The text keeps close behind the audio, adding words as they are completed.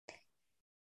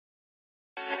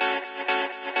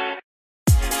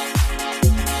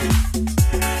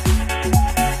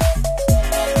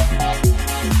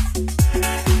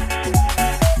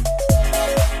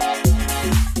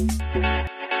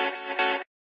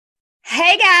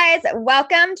Hey guys,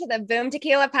 welcome to the Boom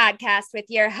Tequila podcast with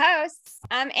your hosts.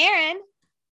 I'm Erin.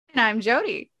 And I'm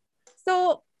Jody.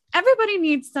 So everybody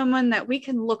needs someone that we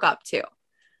can look up to.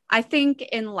 I think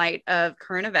in light of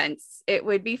current events, it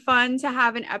would be fun to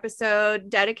have an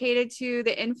episode dedicated to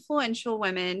the influential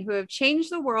women who have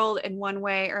changed the world in one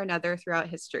way or another throughout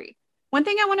history. One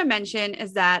thing I want to mention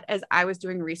is that as I was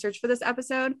doing research for this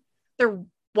episode, there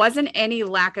wasn't any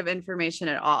lack of information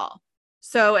at all.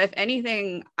 So if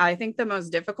anything, I think the most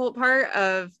difficult part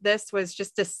of this was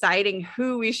just deciding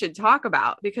who we should talk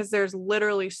about, because there's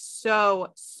literally so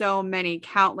many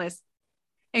countless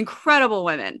incredible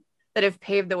women that have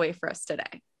paved the way for us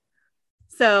today.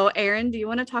 So Erin, do you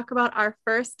want to talk about our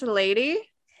first lady?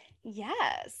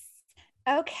 Yes.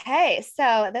 Okay,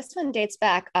 so this one dates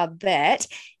back a bit.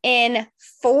 In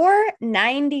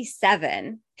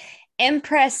 497,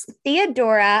 Empress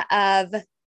Theodora of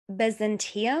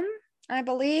Byzantium, I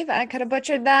believe. I could have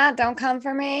butchered that. Don't come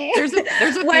for me. There's a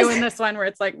few in this one where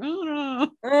it's like,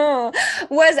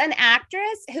 was an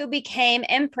actress who became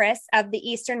Empress of the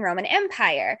Eastern Roman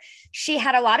Empire. She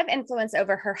had a lot of influence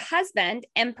over her husband,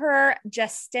 Emperor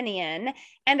Justinian,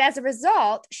 and as a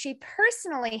result, she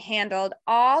personally handled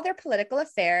all their political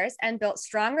affairs and built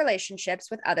strong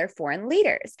relationships with other foreign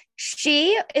leaders.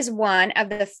 She is one of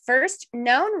the first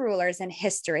known rulers in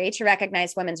history to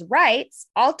recognize women's rights,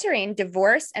 altering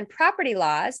divorce and property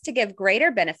laws to give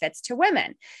greater benefits to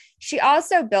women. She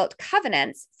also built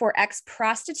covenants for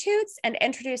ex-prostitutes and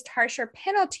introduced harsher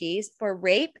penalties for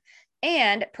rape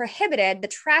and prohibited the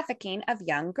trafficking of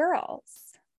young girls.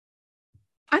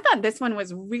 I thought this one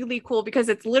was really cool because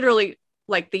it's literally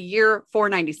like the year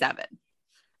 497.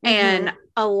 And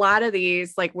a lot of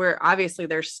these, like, where obviously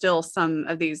there's still some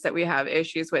of these that we have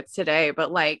issues with today,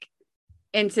 but like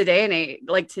in today and age,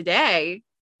 like today,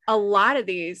 a lot of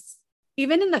these,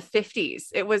 even in the 50s,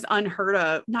 it was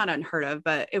not unheard of,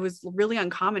 but it was really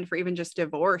uncommon for even just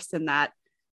divorce and that.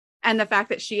 And the fact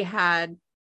that she had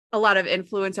a lot of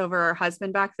influence over her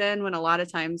husband back then, when a lot of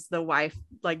times the wife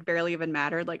like barely even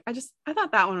mattered. Like, I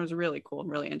thought that one was really cool and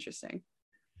really interesting.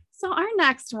 So our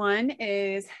next one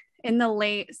is in the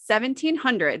late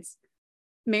 1700s.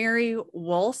 Mary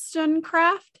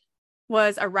Wollstonecraft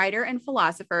was a writer and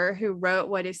philosopher who wrote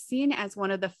what is seen as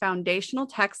one of the foundational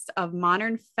texts of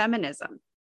modern feminism,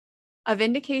 a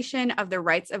vindication of the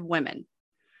rights of women.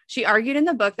 She argued in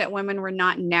the book that women were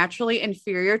not naturally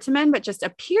inferior to men, but just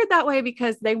appeared that way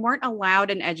because they weren't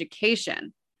allowed an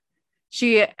education.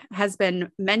 She has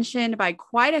been mentioned by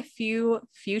quite a few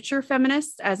future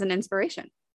feminists as an inspiration.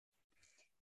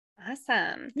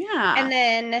 Awesome. Yeah. And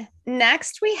then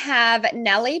next we have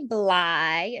Nellie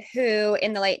Bly, who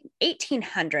in the late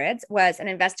 1800s was an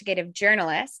investigative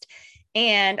journalist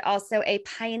and also a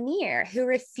pioneer who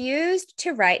refused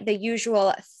to write the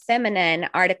usual feminine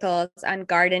articles on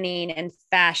gardening and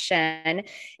fashion.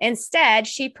 Instead,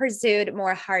 she pursued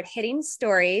more hard-hitting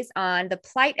stories on the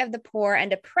plight of the poor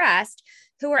and oppressed,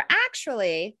 who were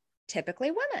actually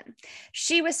typically women.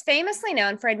 She was famously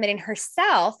known for admitting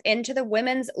herself into the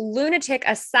women's lunatic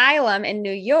asylum in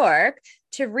New York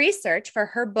to research for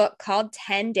her book called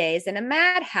 10 Days in a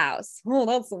Madhouse. Oh,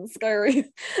 that's so scary.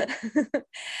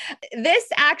 This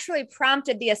actually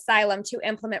prompted the asylum to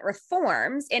implement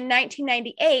reforms. In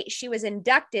 1998, she was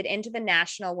inducted into the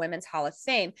National Women's Hall of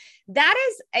Fame. That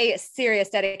is a serious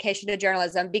dedication to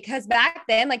journalism, because back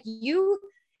then, like,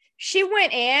 she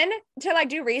went in to like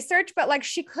do research, but like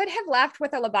she could have left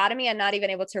with a lobotomy and not even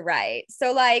able to write.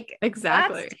 So like,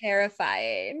 exactly, that's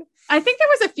terrifying. I think there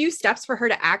was a few steps for her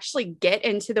to actually get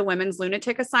into the women's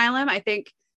lunatic asylum. I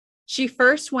think she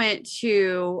first went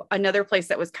to another place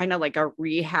that was kind of like a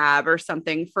rehab or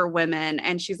something for women.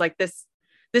 And she's like, this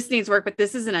needs work, but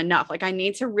this isn't enough. Like, I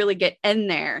need to really get in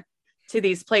there to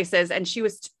these places. And she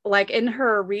was like, in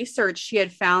her research, she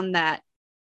had found that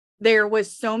there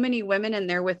was so many women in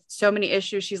there with so many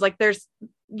issues. She's like,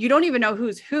 you don't even know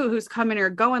who's coming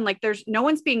or going. Like, there's no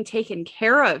one's being taken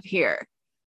care of here.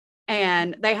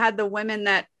 And they had the women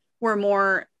that were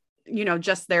more,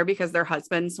 just there because their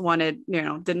husbands wanted,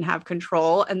 didn't have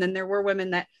control. And then there were women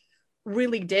that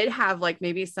really did have like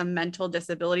maybe some mental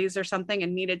disabilities or something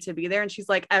and needed to be there. And she's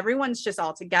like, everyone's just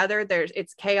all together.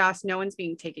 It's chaos. No one's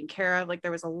being taken care of. Like,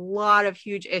 there was a lot of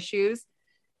huge issues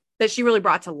that she really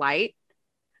brought to light.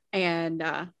 And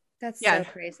that's so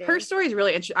crazy. Her story is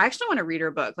really interesting. I actually want to read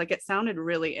her book. Like, it sounded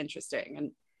really interesting.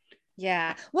 And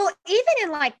yeah, well, even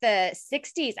in like the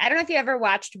 60s, I don't know if you ever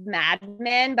watched Mad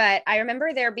Men, but I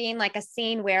remember there being like a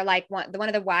scene where like one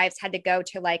of the wives had to go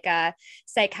to like a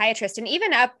psychiatrist, and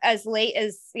even up as late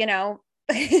as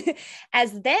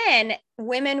as then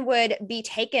women would be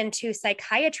taken to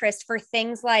psychiatrists for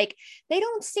things like they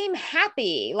don't seem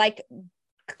happy, like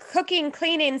cooking,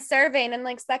 cleaning, serving, and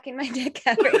like sucking my dick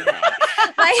every day.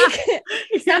 Like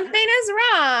something is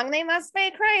wrong. They must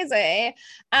be crazy.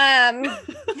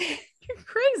 You're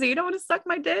crazy. You don't want to suck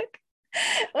my dick?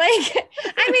 Like,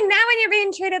 I mean, now when you're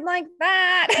being treated like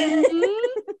that.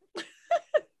 Mm-hmm.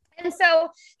 And so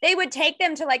they would take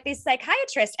them to like these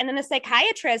psychiatrists, and then the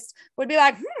psychiatrist would be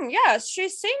like, yes, she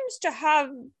seems to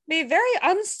be very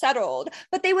unsettled,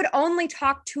 but they would only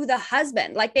talk to the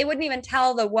husband. Like they wouldn't even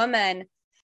tell the woman.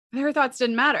 Her thoughts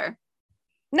didn't matter.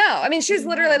 No, I mean, she was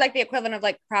literally like the equivalent of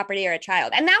like property or a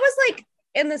child. And that was like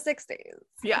in the 60s.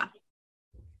 Yeah.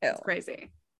 It's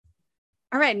crazy.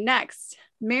 All right. Next,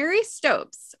 Mary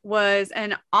Stopes was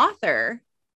an author,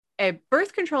 a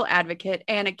birth control advocate,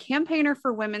 and a campaigner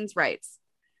for women's rights.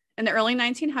 In the early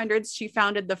 1900s, she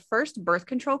founded the first birth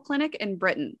control clinic in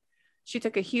Britain. She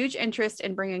took a huge interest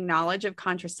in bringing knowledge of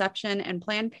contraception and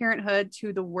Planned Parenthood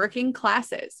to the working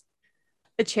classes.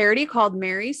 A charity called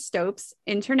Mary Stopes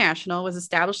International was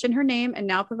established in her name and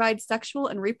now provides sexual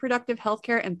and reproductive health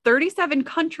care in 37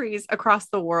 countries across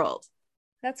the world.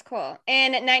 That's cool.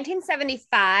 In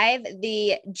 1975,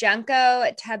 the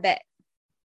Junko Tabei.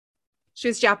 She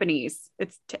was Japanese.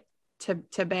 It's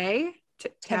Tabei?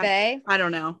 Tabei? I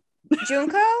don't know.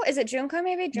 Junko? Is it Junko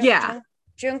maybe? Yeah.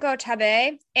 Junko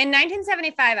Tabei. In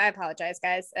 1975, I apologize,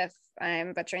 guys, if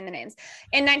I'm butchering the names.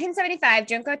 In 1975,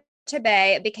 Junko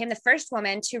Tabei became the first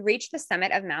woman to reach the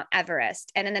summit of Mount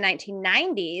Everest. And in the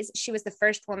 1990s, she was the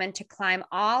first woman to climb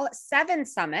all 7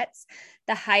 summits,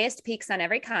 the highest peaks on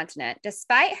every continent.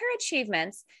 Despite her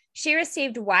achievements, she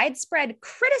received widespread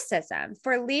criticism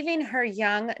for leaving her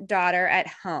young daughter at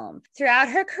home. Throughout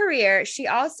her career, she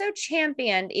also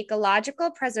championed ecological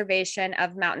preservation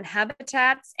of mountain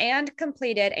habitats and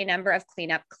completed a number of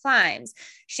cleanup climbs.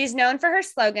 She's known for her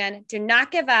slogan, "Do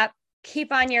not give up.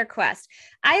 Keep on your quest."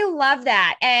 I love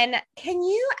that. And can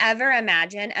you ever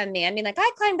imagine a man being like,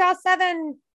 I climbed all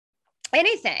 7,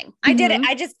 anything. Mm-hmm. I did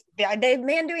it. The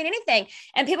man doing anything.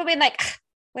 And people being like,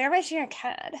 where was your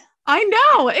kid? I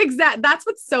know. Exactly. That's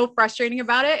what's so frustrating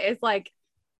about it is like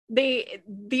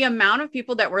the amount of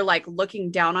people that were like looking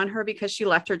down on her because she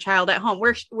left her child at home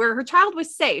where her child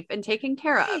was safe and taken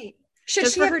care of.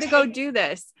 Just for her to go do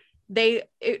this.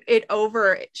 It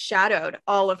overshadowed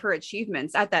all of her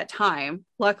achievements at that time.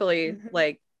 Luckily,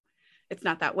 like it's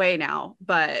not that way now,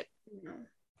 but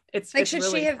it's like, it's should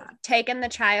really she have sad. taken the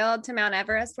child to Mount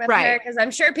Everest with her? Because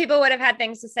I'm sure people would have had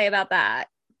things to say about that.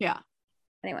 Yeah.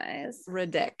 Anyways.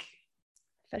 Ridic.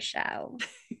 For sure.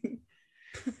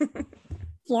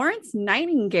 Florence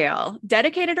Nightingale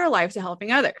dedicated her life to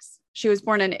helping others. She was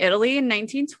born in Italy in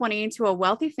 1920 to a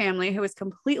wealthy family who was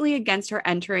completely against her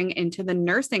entering into the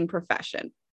nursing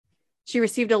profession. She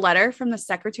received a letter from the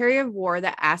Secretary of War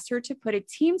that asked her to put a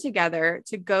team together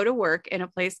to go to work in a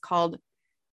place called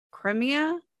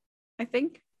Crimea, I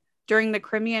think, during the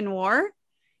Crimean War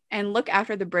and look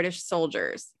after the British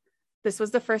soldiers. This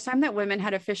was the first time that women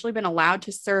had officially been allowed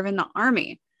to serve in the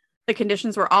army. The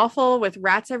conditions were awful with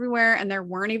rats everywhere, and there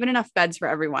weren't even enough beds for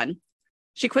everyone.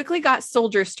 She quickly got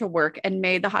soldiers to work and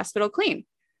made the hospital clean.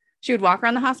 She would walk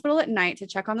around the hospital at night to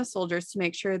check on the soldiers to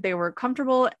make sure they were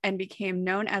comfortable and became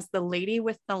known as the Lady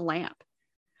with the Lamp.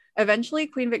 Eventually,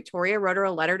 Queen Victoria wrote her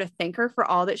a letter to thank her for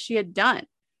all that she had done.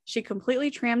 She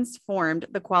completely transformed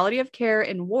the quality of care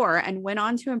in war and went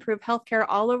on to improve healthcare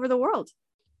all over the world.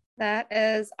 That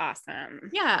is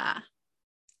awesome. Yeah.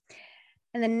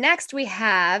 And then next we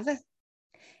have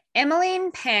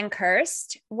Emmeline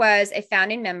Pankhurst was a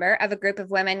founding member of a group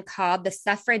of women called the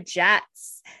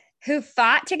Suffragettes, who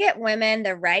fought to get women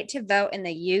the right to vote in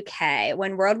the UK.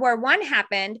 When World War I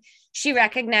happened, she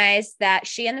recognized that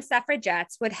she and the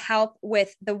suffragettes would help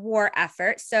with the war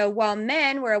effort. So while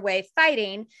men were away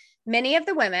fighting, many of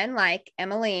the women, like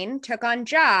Emmeline, took on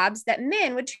jobs that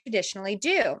men would traditionally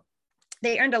do.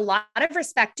 They earned a lot of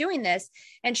respect doing this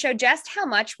and showed just how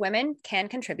much women can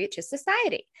contribute to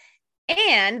society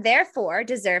and therefore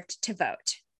deserved to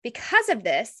vote. Because of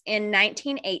this, in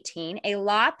 1918, a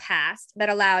law passed that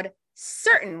allowed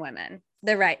certain women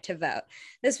the right to vote.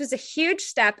 This was a huge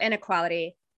step in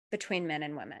equality between men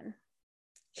and women.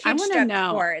 I want to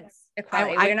know towards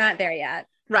equality. We're not there yet.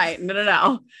 Right.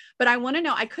 No. But I want to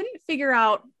know, I couldn't figure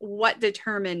out what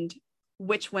determined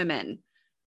which women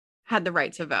had the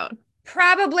right to vote.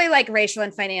 Probably like racial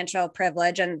and financial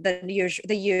privilege and the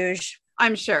usual.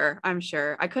 I'm sure.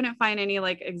 I couldn't find any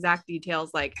like exact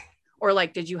details, like, or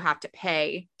like, did you have to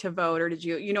pay to vote or did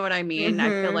you know what I mean? I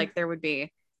feel like there would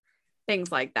be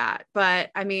things like that,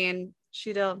 but I mean,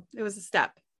 it was a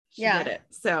step. She did it.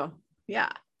 So Yeah.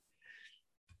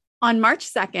 On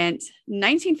March 2nd,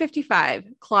 1955,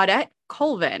 Claudette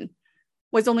Colvin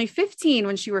was only 15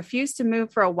 when she refused to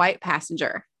move for a white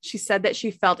passenger. She said that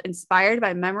she felt inspired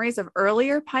by memories of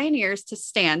earlier pioneers to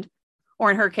stand,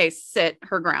 or in her case, sit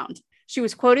her ground. She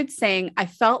was quoted saying, "I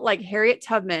felt like Harriet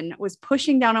Tubman was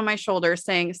pushing down on my shoulder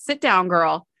saying, 'Sit down,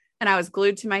 girl,' and I was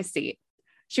glued to my seat."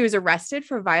 She was arrested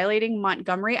for violating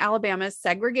Montgomery, Alabama's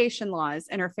segregation laws,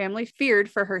 and her family feared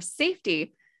for her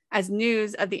safety as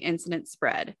news of the incident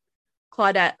spread.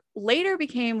 Claudette later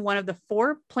became one of the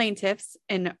 4 plaintiffs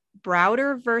in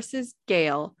Browder versus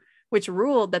Gale, which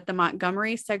ruled that the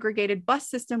Montgomery segregated bus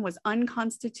system was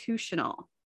unconstitutional.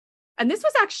 And this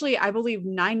was actually, I believe,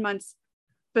 9 months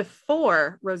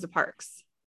before Rosa Parks.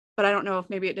 But I don't know if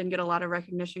maybe it didn't get a lot of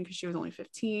recognition because she was only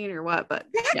 15 or what, but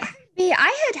yeah.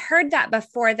 I had heard that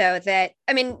before, though, that,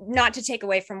 I mean, not to take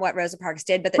away from what Rosa Parks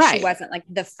did, but that she wasn't like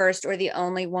the first or the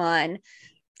only one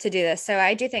to do this. So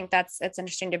I do think it's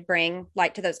interesting to bring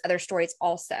light to those other stories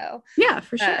also. Yeah,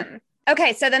 for sure.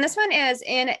 Okay. So then this one is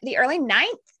in the early 9th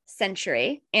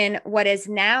century in what is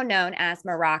now known as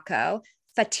Morocco.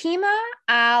 Fatima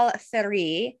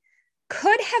al-Fari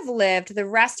could have lived the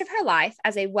rest of her life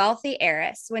as a wealthy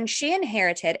heiress when she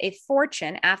inherited a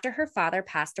fortune after her father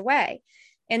passed away.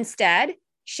 Instead,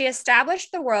 she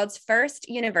established the world's first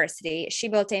university. She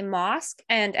built a mosque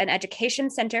and an education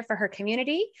center for her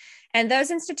community, and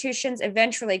those institutions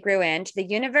eventually grew into the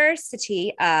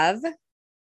University of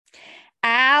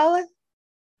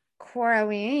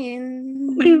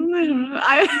Al-Qarawiyyin.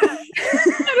 I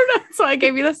don't know, so I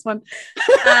gave you this one.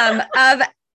 Of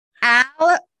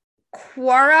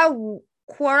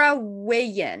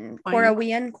Al-Qarawiyyin.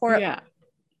 Yeah.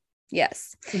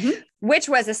 Yes. Mm-hmm. Which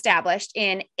was established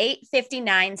in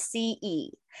 859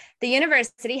 CE. The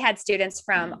university had students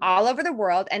from all over the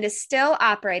world and is still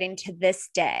operating to this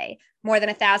day. More than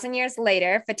 1,000 years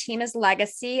later, Fatima's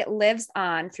legacy lives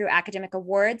on through academic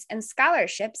awards and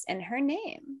scholarships in her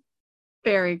name.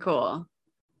 Very cool.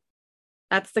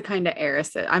 That's the kind of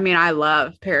heiresses. I mean, I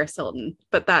love Paris Hilton,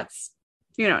 but that's,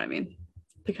 you know what I mean?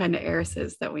 The kind of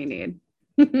heiresses that we need.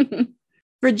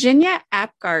 Virginia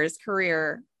Apgar's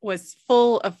career was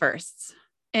full of firsts.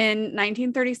 In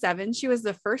 1937, she was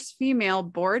the first female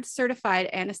board-certified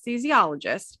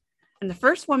anesthesiologist and the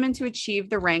first woman to achieve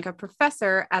the rank of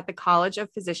professor at the College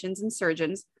of Physicians and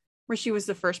Surgeons, where she was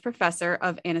the first professor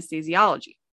of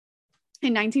anesthesiology.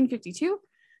 In 1952,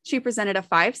 she presented a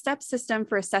 5-step system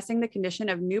for assessing the condition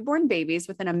of newborn babies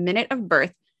within a minute of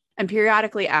birth and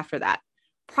periodically after that.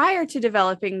 Prior to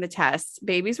developing the tests,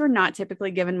 babies were not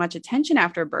typically given much attention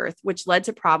after birth, which led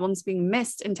to problems being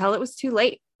missed until it was too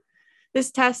late.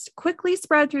 This test quickly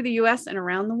spread through the US and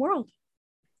around the world.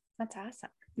 That's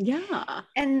awesome. Yeah.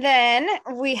 And then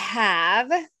we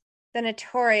have the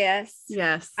notorious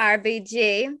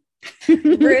RBG,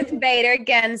 Ruth Bader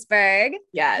Ginsburg,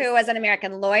 who was an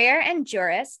American lawyer and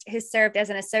jurist who served as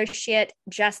an associate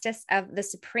justice of the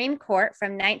Supreme Court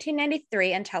from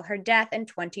 1993 until her death in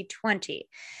 2020.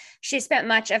 She spent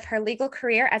much of her legal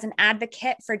career as an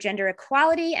advocate for gender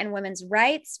equality and women's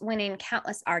rights, winning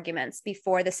countless arguments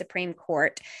before the Supreme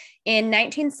Court. In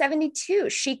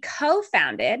 1972, she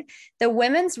co-founded the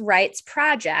Women's Rights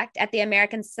Project at the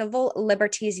American Civil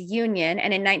Liberties Union,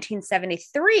 and in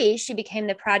 1973, she became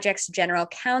the project's general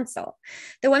counsel.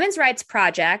 The Women's Rights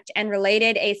Project and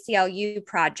related ACLU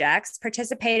projects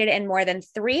participated in more than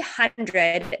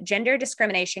 300 gender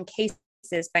discrimination cases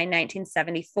by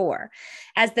 1974.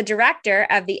 As the director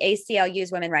of the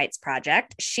ACLU's Women's Rights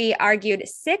Project, she argued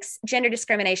 6 gender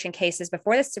discrimination cases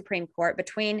before the Supreme Court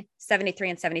between 73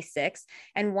 and 76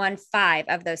 and won 5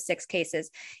 of those 6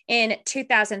 cases. In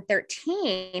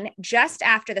 2013, just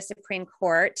after the Supreme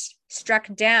Court struck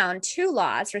down 2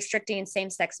 laws restricting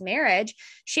same-sex marriage,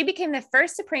 she became the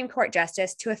first Supreme Court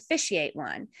justice to officiate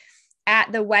one.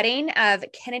 At the wedding of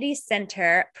Kennedy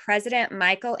Center President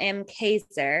Michael M.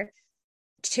 Kaiser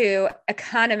to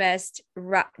economist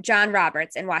John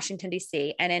Roberts in Washington,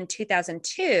 D.C. And in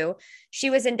 2002,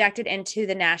 she was inducted into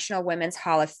the National Women's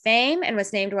Hall of Fame and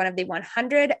was named one of the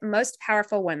 100 most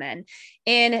powerful women.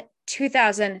 In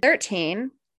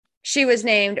 2013, she was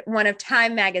named one of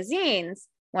Time Magazine's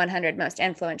 100 most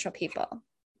influential people.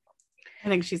 I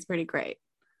think she's pretty great.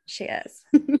 She is.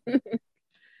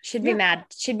 She'd be mad.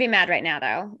 She'd be mad right now,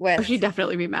 though. She'd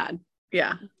definitely be mad.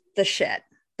 Yeah. The shit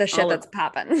that's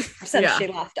popping since she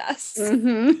left us.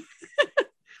 Mm-hmm.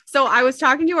 So I was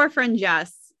talking to our friend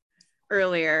Jess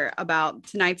earlier about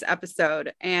tonight's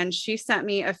episode, and she sent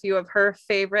me a few of her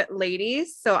favorite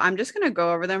ladies. So I'm just going to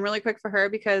go over them really quick for her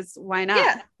because why not?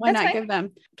 Yeah, why not give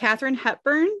them? Katharine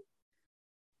Hepburn,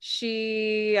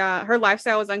 Her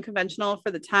lifestyle was unconventional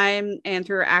for the time, and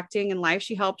through her acting and life,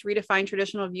 she helped redefine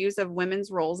traditional views of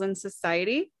women's roles in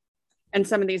society. And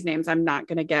some of these names I'm not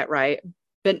going to get right.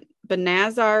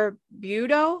 Benazir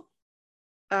Bhutto.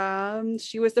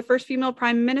 She was the first female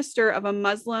prime minister of a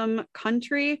Muslim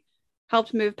country,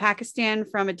 helped move Pakistan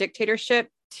from a dictatorship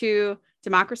to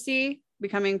democracy,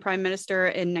 becoming prime minister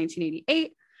in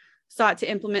 1988, sought to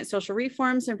implement social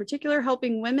reforms, in particular,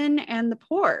 helping women and the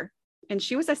poor. And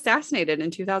she was assassinated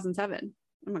in 2007.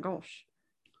 Oh my gosh.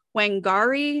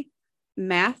 Wangari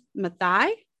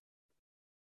Maathai.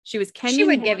 She was Kenyan. She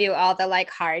would give you all the like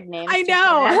hard names. I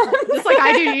know. Just like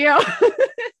I do to you.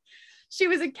 She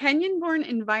was a Kenyan-born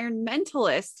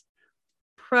environmentalist,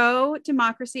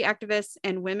 pro-democracy activist,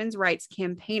 and women's rights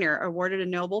campaigner, awarded a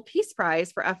Nobel Peace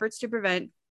Prize for efforts to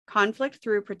prevent conflict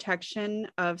through protection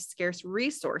of scarce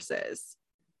resources.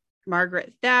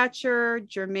 Margaret Thatcher,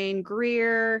 Germaine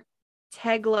Greer,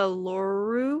 Tegla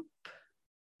Loroup,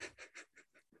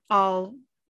 all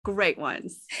great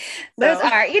ones. Those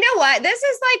are, you know what? This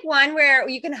is like one where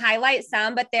you can highlight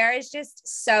some, but there is just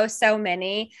so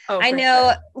many. I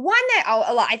know one that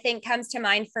I think comes to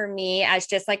mind for me as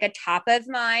just like a top of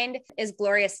mind is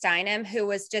Gloria Steinem, who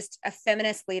was just a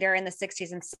feminist leader in the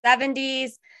 60s and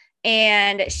 70s.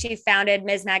 And she founded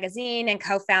Ms. Magazine and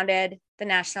co-founded the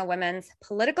National Women's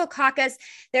Political Caucus.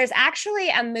 There's actually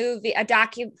a movie,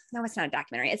 no, it's not a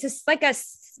documentary. It's just like a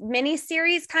mini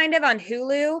series kind of on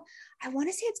Hulu. I want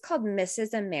to say it's called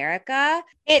Mrs. America.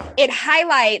 It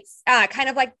highlights kind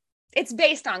of like, it's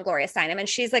based on Gloria Steinem and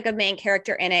she's like a main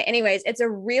character in it. Anyways, it's a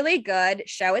really good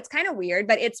show. It's kind of weird,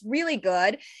 but it's really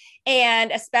good.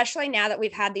 And especially now that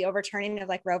we've had the overturning of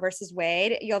like Roe versus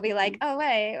Wade, you'll be like, oh,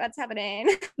 wait, what's happening?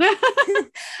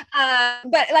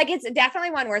 But like, it's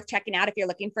definitely one worth checking out if you're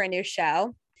looking for a new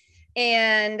show.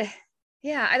 And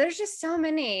yeah, there's just so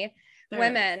many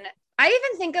women. I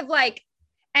even think of like,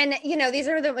 and you know, these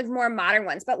are the like, more modern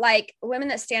ones, but like women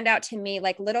that stand out to me,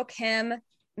 like Little Kim,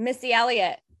 Missy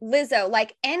Elliott, Lizzo,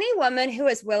 like any woman who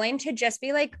is willing to just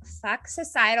be like, fuck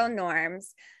societal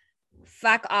norms,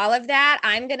 fuck all of that.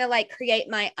 I'm going to like create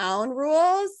my own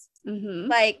rules. Mm-hmm.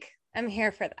 Like I'm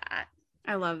here for that.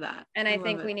 I love that. And I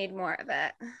think we need more of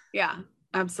it. Yeah,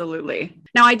 absolutely.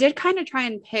 Now I did kind of try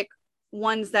and pick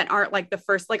ones that aren't like the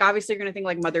first, like obviously you're going to think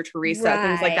like Mother Teresa,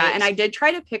 things like that. And I did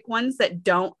try to pick ones that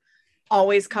don't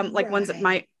always come, like ones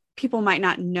that people might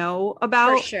not know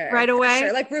about right away.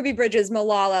 Sure. Like Ruby Bridges,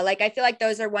 Malala. Like I feel like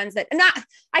those are ones that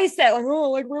I said like,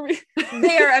 oh, like Ruby,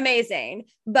 they are amazing,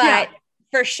 but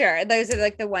for sure, those are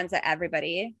like the ones that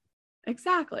everybody.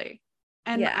 Exactly.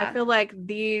 And I feel like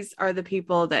these are the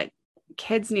people that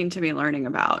kids need to be learning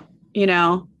about, you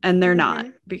know, and they're not,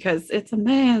 because it's a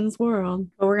man's world,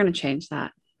 but we're going to change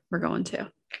that. We're going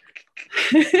to.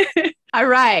 All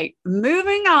right,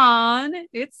 moving on.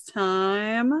 It's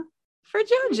time for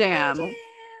Joe Jam.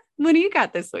 What do you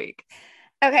got this week?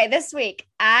 Okay, this week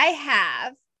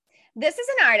this is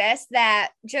an artist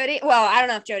that Jody, well, I don't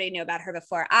know if Jody knew about her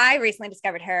before. I recently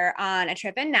discovered her on a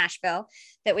trip in Nashville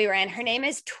that we were in. Her name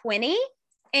is Twinny,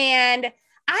 and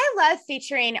I love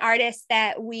featuring artists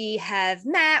that we have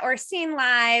met or seen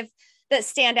live that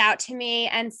stand out to me.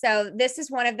 And so this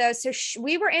is one of those. So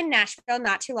we were in Nashville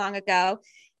not too long ago,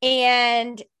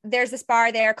 and there's this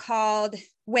bar there called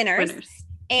Winners.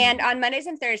 And on Mondays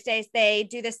and Thursdays, they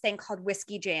do this thing called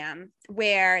Whiskey Jam,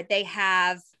 where they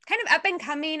have kind of up and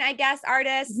coming, I guess,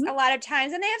 artists a lot of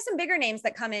times. And they have some bigger names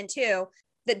that come in too,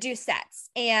 that do sets.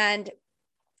 And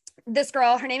this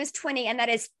girl, her name is Twinny, and that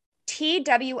is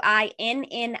Twinnie.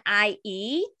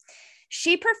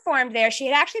 She performed there. She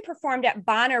had actually performed at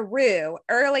Bonnaroo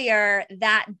earlier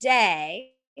that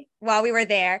day while we were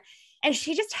there. And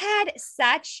she just had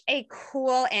such a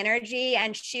cool energy,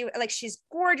 and she's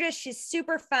gorgeous. She's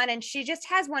super fun. And she just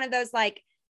has one of those like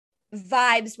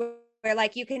vibes where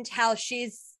like, you can tell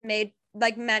she's meant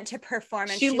to perform.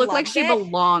 And she looked like she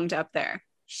belonged up there.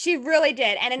 She really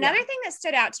did. And another thing that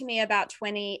stood out to me about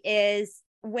Twinny is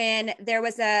when there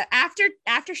was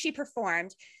after she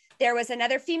performed, there was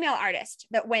another female artist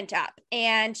that went up,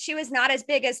 and she was not as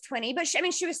big as Twinny, but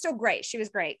she was still great. She was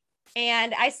great.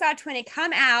 And I saw Twinny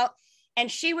come out, and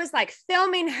she was like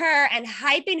filming her and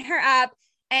hyping her up.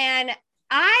 And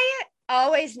I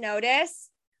always notice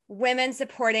women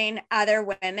supporting other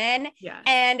women. Yes.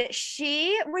 And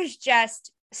she was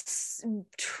just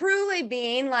truly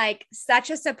being like such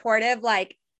a supportive,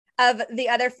 like, of the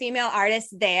other female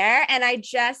artists there. And I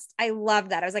love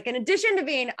that. I was like, in addition to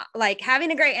being like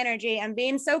having a great energy and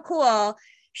being so cool,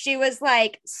 she was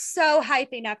like so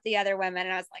hyping up the other women.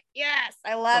 And I was like, yes,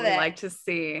 I love it. I like to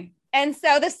see. And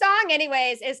so the song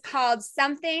anyways is called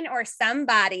Something or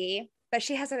Somebody. but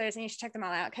she has others and you should check them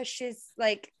all out because she's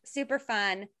like super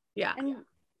fun. Yeah. And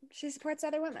she supports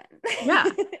other women. Yeah.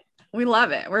 We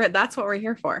love it. That's what we're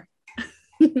here for.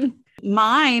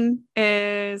 Mine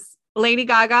is Lady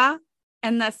Gaga,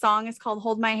 and the song is called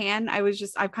Hold My Hand.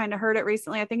 I've kind of heard it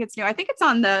recently. I think it's new. I think it's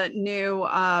on the new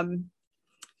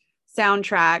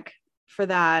soundtrack for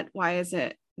that. Why is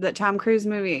it that Tom Cruise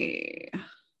movie?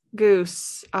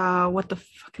 Goose. What the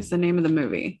fuck is the name of the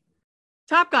movie?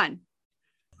 Top Gun.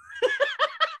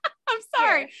 I'm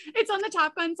sorry. Yeah. It's on the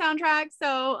Top Gun soundtrack.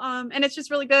 So, and it's just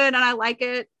really good and I like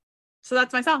it. So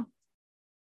that's my song.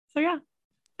 So yeah.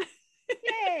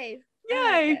 Yay.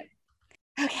 Yay.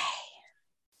 Okay.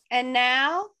 And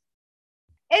now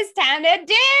it's time to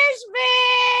dish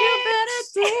bitch. You better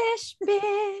dish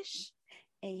bitch.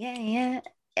 Yeah.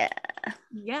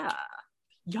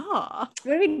 Yeah.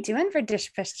 What are we doing for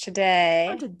dish bitch today?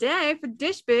 Well, today for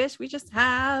dish bitch, we just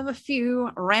have a few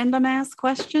random ass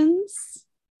questions.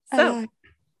 So,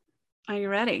 are you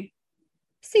ready?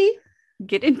 See.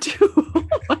 Get into. Oh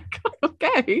my God.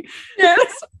 Okay.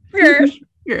 Yes.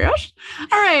 Yes.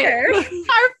 All right.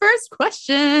 Our first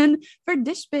question for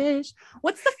dish bitch.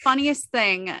 What's the funniest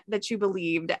thing that you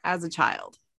believed as a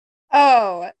child?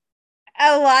 Oh,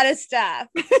 a lot of stuff.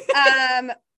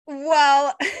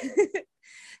 Well,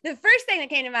 the first thing that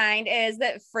came to mind is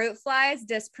that fruit flies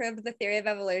disproved the theory of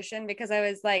evolution because I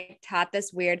was like taught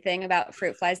this weird thing about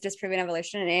fruit flies disproving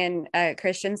evolution in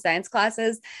Christian science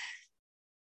classes.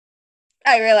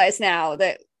 I realize now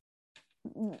that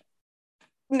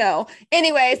no.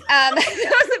 Anyways, that was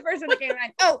the first one that came to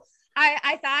mind. Oh,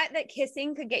 I thought that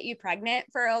kissing could get you pregnant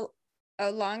for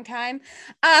a long time.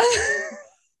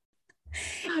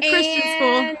 Christian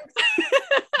school.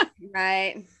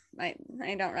 Right.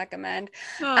 I don't recommend.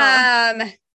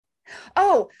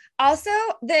 Oh. Also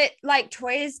that like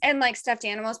toys and like stuffed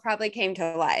animals probably came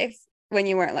to life when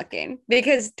you weren't looking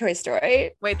because Toy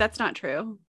Story. Wait, that's not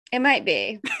true. It might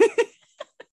be.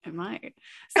 It might.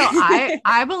 So I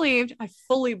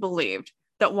fully believed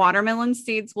that watermelon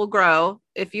seeds will grow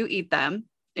if you eat them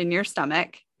in your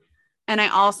stomach. And I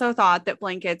also thought that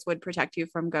blankets would protect you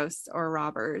from ghosts or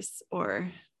robbers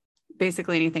or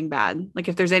basically anything bad. Like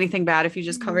if there's anything bad, if you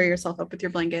just cover yourself up with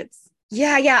your blankets.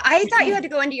 Yeah. I thought you had to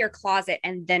go into your closet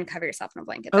and then cover yourself in a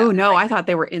blanket. Oh, no. I thought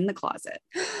they were in the closet.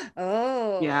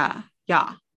 Oh. Yeah.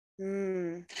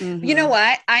 Mm-hmm. You know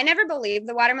what? I never believed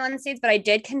the watermelon seeds, but I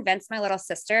did convince my little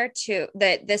sister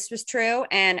that this was true.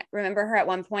 And remember her at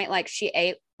one point, like she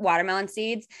ate watermelon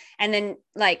seeds and then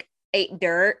like ate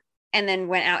dirt and then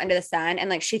went out into the sun. And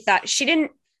like, she thought she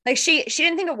didn't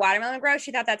think a watermelon would grow.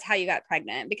 She thought that's how you got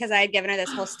pregnant because I had given her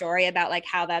this whole story about like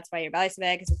how that's why your belly's so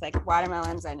big because it's like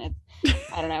watermelons and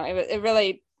I don't know. It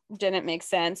really didn't make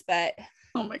sense, but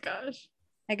oh my gosh,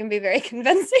 I can be very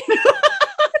convincing.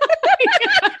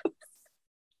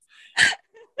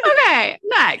 Okay,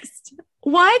 next.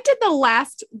 What did the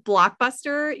last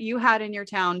Blockbuster you had in your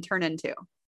town turn into? I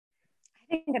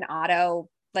think an auto,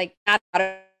 like not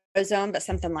AutoZone, but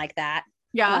something like that.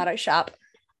 Yeah. An auto shop.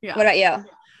 Yeah. What about you?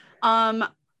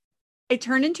 It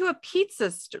turned into a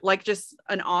pizza, like just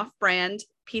an off-brand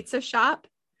pizza shop.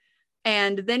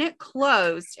 And then it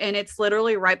closed and it's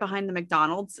literally right behind the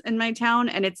McDonald's in my town.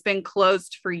 And it's been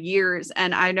closed for years.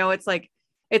 And I know it's like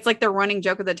the running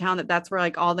joke of the town that's where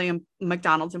like all the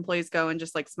McDonald's employees go and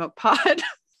just like smoke pot.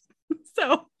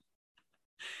 So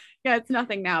yeah, it's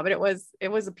nothing now, but it was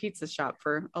a pizza shop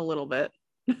for a little bit.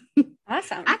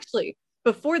 Awesome. Actually,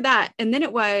 before that, and then there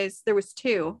was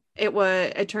two.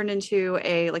 It turned into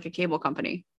a cable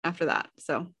company after that.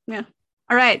 So yeah.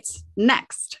 All right.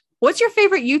 Next. What's your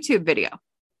favorite YouTube video?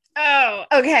 Oh,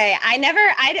 okay.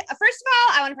 First of all,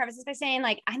 I want to preface this by saying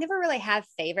like, I never really have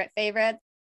favorites.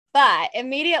 But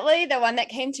immediately the one that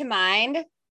came to mind,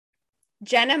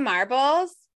 Jenna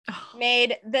Marbles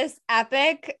made this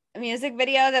epic music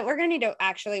video that we're going to need to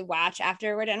actually watch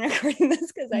after we're done recording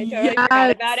this because I totally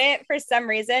forgot about it for some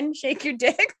reason. Shake Your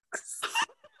Dicks.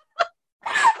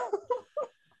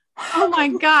 Oh my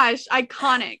gosh.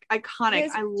 Iconic.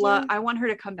 I want her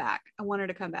to come back.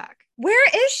 Where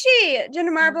is she?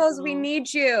 Jenna Marbles, we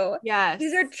need you. Yes.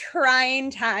 These are trying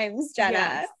times, Jenna.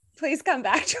 Yes. Please come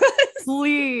back to us.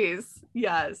 Please.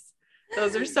 Yes.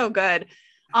 Those are so good.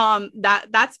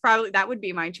 That would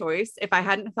be my choice if I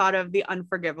hadn't thought of the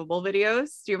Unforgivable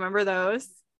videos. Do you remember those?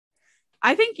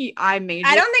 I think I don't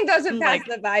think those would pass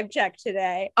the vibe check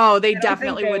today. Oh, they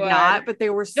definitely would not, but they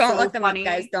were so funny. Don't look them up,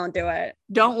 guys. Don't do it.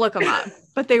 Don't look them up.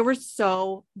 But they're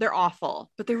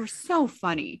awful, but they were so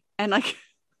funny. And like,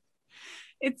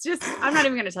 it's just, I'm not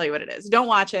even going to tell you what it is. Don't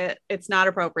watch it. It's not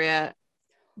appropriate,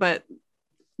 but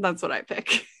that's what I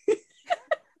pick.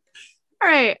 All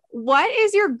right. What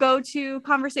is your go-to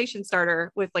conversation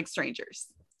starter with like strangers?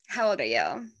 How old are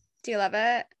you? Do you love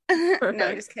it? No,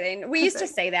 I'm just kidding. We used to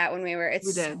say that when we did.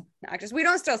 So obnoxious. We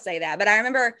don't still say that, but I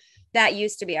remember that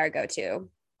used to be our go-to.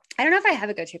 I don't know if I have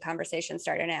a go-to conversation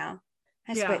starter now.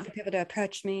 I just wait for people to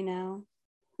approach me now.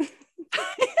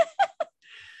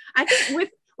 I think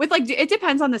with like, it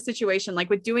depends on the situation. Like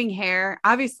with doing hair,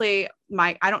 obviously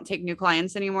I don't take new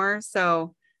clients anymore.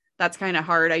 So that's kind of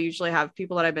hard. I usually have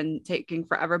people that I've been taking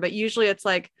forever, but usually it's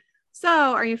like, so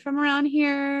are you from around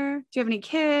here? Do you have any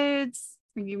kids?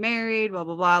 Are you married? Blah,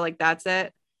 blah, blah. Like that's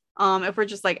it. If we're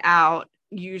just like out,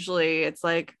 usually it's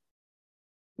like,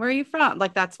 where are you from?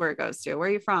 Like that's where it goes to. Where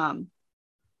are you from?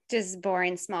 Just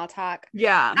boring small talk.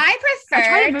 Yeah. I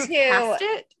prefer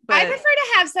I prefer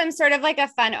to have some sort of like a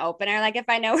fun opener. Like if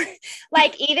I know,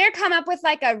 like either come up with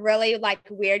like a really like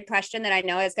weird question that I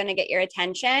know is going to get your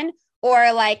attention,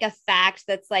 or like a fact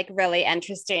that's like really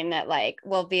interesting that like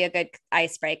will be a good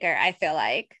icebreaker, I feel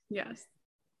like. Yes.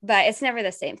 But it's never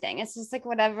the same thing. It's just like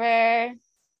whatever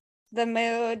the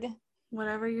mood.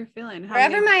 Whatever you're feeling.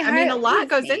 Wherever my heart a lot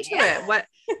goes into it. What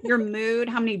your mood,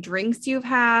 how many drinks you've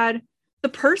had, the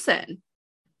person.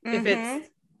 Mm-hmm. If it's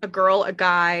a girl, a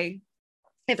guy,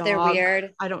 if dog, they're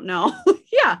weird. I don't know.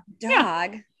 Yeah. Dog.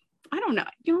 Yeah. I don't know.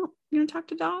 You don't talk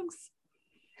to dogs?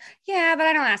 Yeah, but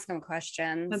I don't ask them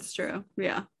questions. That's true.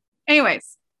 Yeah.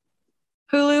 Anyways,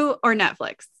 Hulu or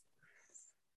Netflix?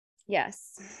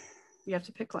 Yes. You have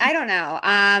to pick one. I don't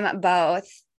know.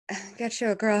 Both. Get you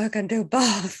a girl who can do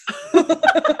both.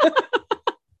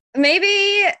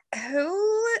 Maybe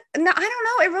Hulu. No, I don't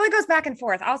know. It really goes back and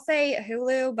forth. I'll say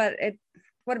Hulu, but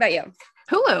what about you?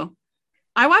 Hulu.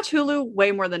 I watch Hulu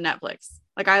way more than Netflix.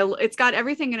 Like it's got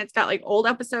everything, and it's got like old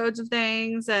episodes of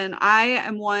things. And I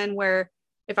am one where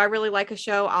if I really like a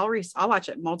show, I'll watch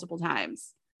it multiple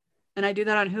times. And I do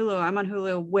that on Hulu. I'm on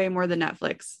Hulu way more than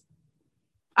Netflix.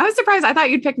 I was surprised. I thought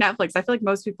you'd pick Netflix. I feel like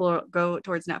most people go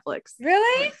towards Netflix.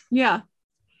 Really? Yeah.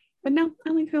 But no, I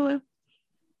like Hulu.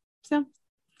 So,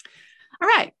 all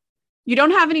right. You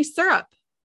don't have any syrup.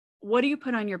 What do you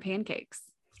put on your pancakes?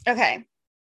 Okay.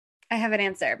 I have an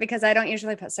answer because I don't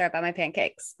usually put syrup on my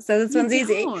pancakes. So this one's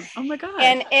easy. Oh my God.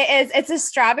 And it's a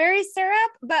strawberry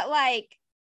syrup, but like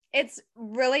it's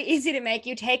really easy to make.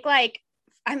 You take like,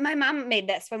 my mom made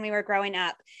this when we were growing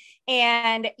up.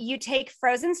 And you take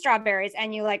frozen strawberries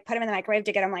and you like put them in the microwave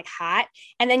to get them like hot.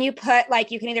 And then you put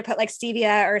like, you can either put like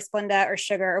stevia or Splenda or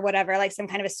sugar or whatever, like some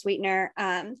kind of a sweetener,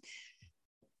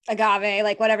 agave,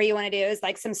 like whatever you want to do is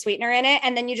like some sweetener in it.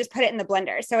 And then you just put it in the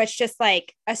blender. So it's just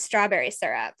like a strawberry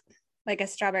syrup, like a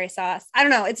strawberry sauce. I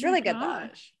don't know. It's really good though.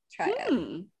 Try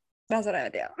it. That's what I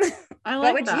would do. I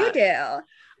like What would you do?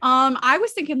 I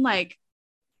was thinking like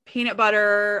peanut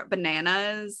butter,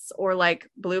 bananas, or like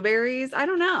blueberries. I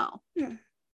don't know.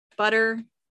 Butter.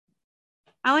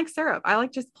 I like syrup. I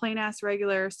like just plain ass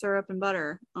regular syrup and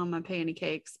butter on my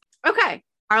pancakes. Okay.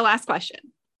 Our last question.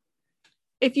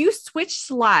 If you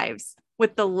switched lives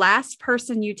with the last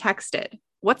person you texted,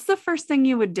 what's the first thing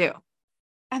you would do?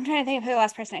 I'm trying to think of who the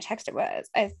last person I texted was.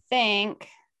 I think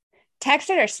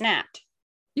texted or snapped.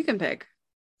 You can pick.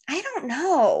 I don't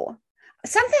know.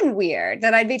 Something weird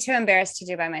that I'd be too embarrassed to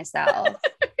do by myself.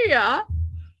 Yeah.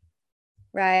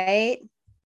 Right?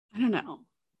 I don't know.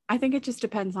 I think it just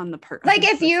depends on the person. Like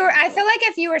I feel like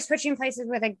if you were switching places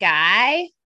with a guy,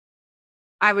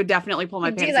 I would definitely pull my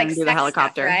pants down and do the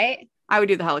helicopter. Stuff, right? I would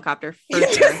do the helicopter for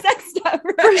sure. Sex stuff,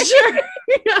 right? For sure.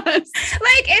 Yes.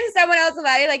 Like in someone else's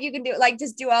body, like you can do like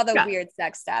just do all the weird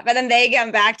sex stuff. And then they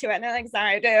come back to it and they're like,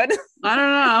 sorry, dude. I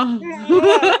don't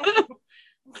know.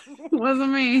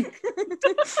 Wasn't me.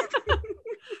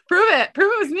 Prove it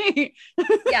was me.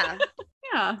 Yeah.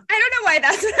 Yeah. I don't know why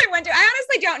that's what I went to. I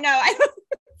honestly don't know.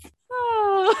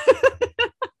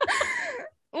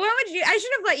 What would you? I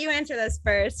should have let you answer this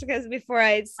first because before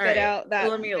I spit out that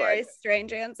very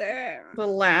strange answer. The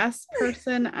last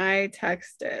person I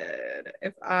texted,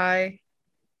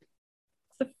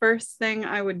 the first thing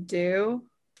I would do,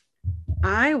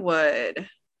 I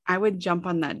would jump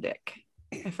on that dick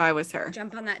if I was her.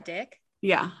 Jump on that dick?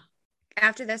 Yeah.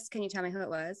 After this, can you tell me who it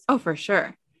was? Oh, for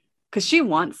sure. Because she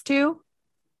wants to.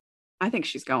 I think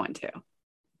she's going to.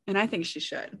 And I think she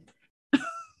should.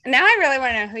 Now I really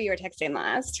want to know who you were texting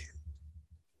last.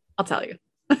 I'll tell you.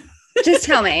 Just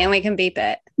tell me and we can beep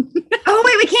it. Oh,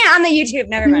 wait, we can't on the YouTube.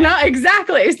 Never mind. No,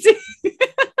 exactly.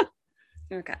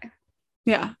 Okay.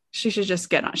 Yeah. She should just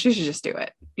get on. She should just do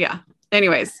it. Yeah.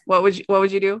 Anyways, what would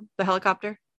you do? The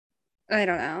helicopter? I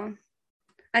don't know.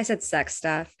 I said sex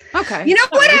stuff. Okay. You know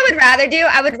what I would rather do?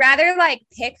 I would rather like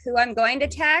pick who I'm going to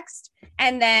text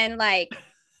and then like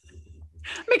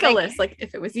Make a list. Like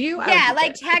if it was you, yeah,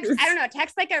 like text, I don't know,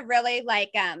 text like a really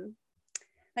like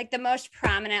the most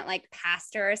prominent like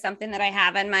pastor or something that I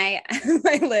have on my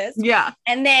my list. Yeah.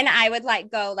 And then I would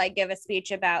like go like give a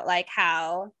speech about like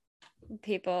how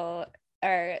people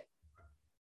are,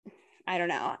 I don't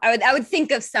know. I would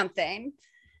think of something.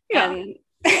 Yeah.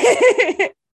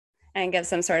 And give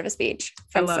some sort of a speech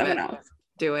from someone else.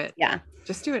 Do it. Yeah.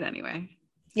 Just do it anyway.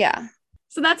 Yeah.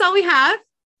 So that's all we have.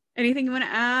 Anything you want to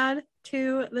add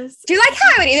to this? Do you like how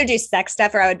I would either do sex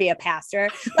stuff or I would be a pastor?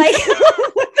 Like,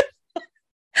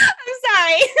 I'm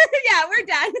sorry. Yeah, we're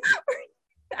done.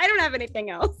 I don't have anything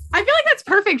else. I feel like that's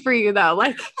perfect for you though.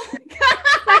 Like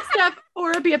sex stuff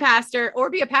or be a pastor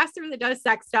that does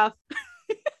sex stuff.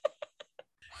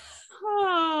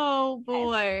 Oh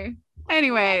boy.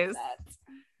 Anyways,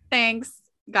 thanks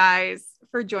guys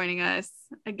for joining us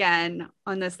again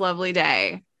on this lovely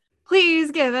day.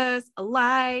 Please give us a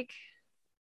like,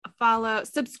 a follow,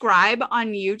 subscribe on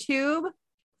YouTube.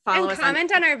 Follow and us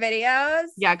comment on our videos.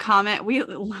 Yeah, comment. We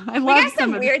love got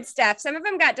some weird stuff. Some of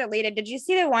them got deleted. Did you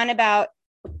see the one about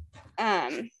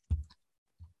there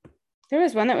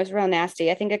was one that was real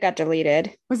nasty. I think it got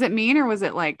deleted. Was it mean or was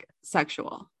it like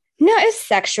sexual? No, it was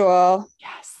sexual.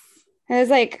 Yes. It was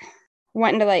like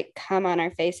wanting to like come on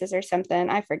our faces or something.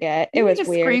 I forget. It was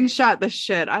weird. Screenshot the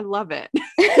shit. I love it.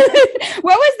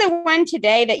 What was the one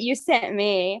today that you sent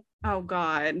me? Oh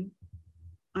God.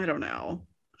 I don't know.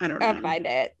 I'll find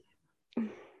it.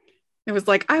 It was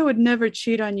like, I would never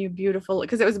cheat on you, beautiful.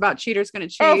 Because it was about cheaters going to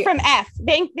cheat. Oh, from F.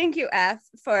 Thank you, F,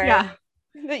 for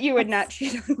that you would not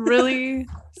cheat on me. Really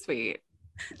sweet.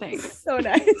 Thanks. So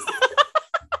nice.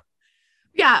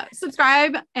 Yeah.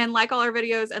 Subscribe and like all our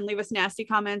videos and leave us nasty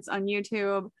comments on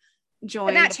YouTube.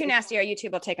 But not too nasty or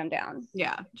YouTube will take them down.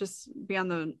 Yeah. Just be on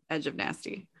the edge of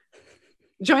nasty.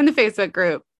 Join the Facebook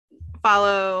group.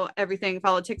 Follow everything.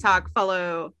 Follow TikTok.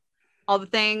 Follow all the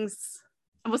things.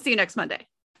 And we'll see you next Monday.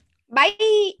 Bye.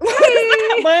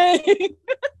 Bye.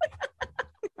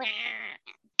 Bye.